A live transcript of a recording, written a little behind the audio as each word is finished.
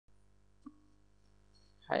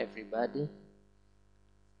Hi everybody,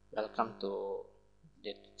 welcome to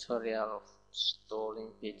the tutorial of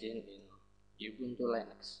installing Pidgin in Ubuntu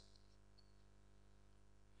Linux.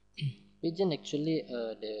 Pidgin actually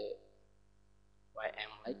the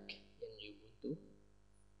YM like in Ubuntu.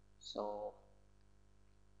 So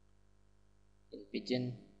in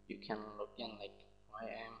Pidgin you can log in like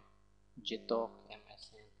YM, gtalk,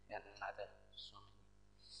 MSN and another so many.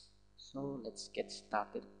 So let's get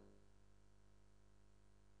started.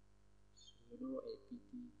 Sudo apt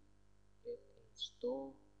get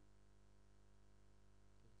install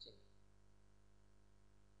Pidgin.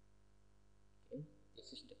 Okay,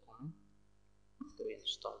 this is the command to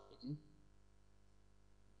install Pidgin.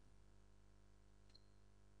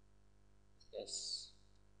 Yes.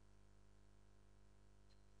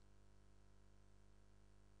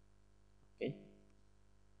 Okay,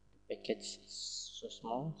 the package is so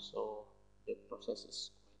small, so the process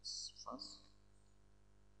is quite fast.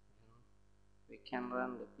 And we can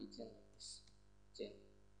run the Pidgin like this. Pidgin.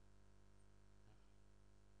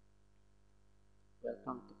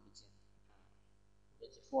 Welcome to Pidgin. By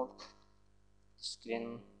default, the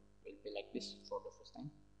screen will be like this for the first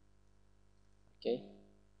time. Okay,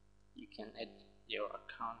 you can add your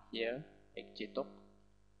account here, like gtalk,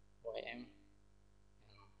 YM,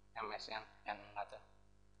 and MSN, and another.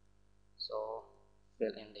 So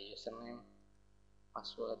fill in the username,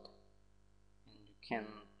 password, and you can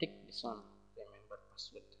tick this one, remember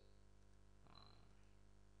password.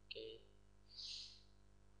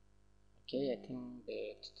 Okay, I think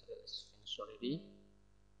the tutorial is finished already.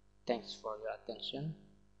 Thanks for your attention.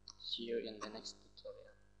 See you in the next tutorial.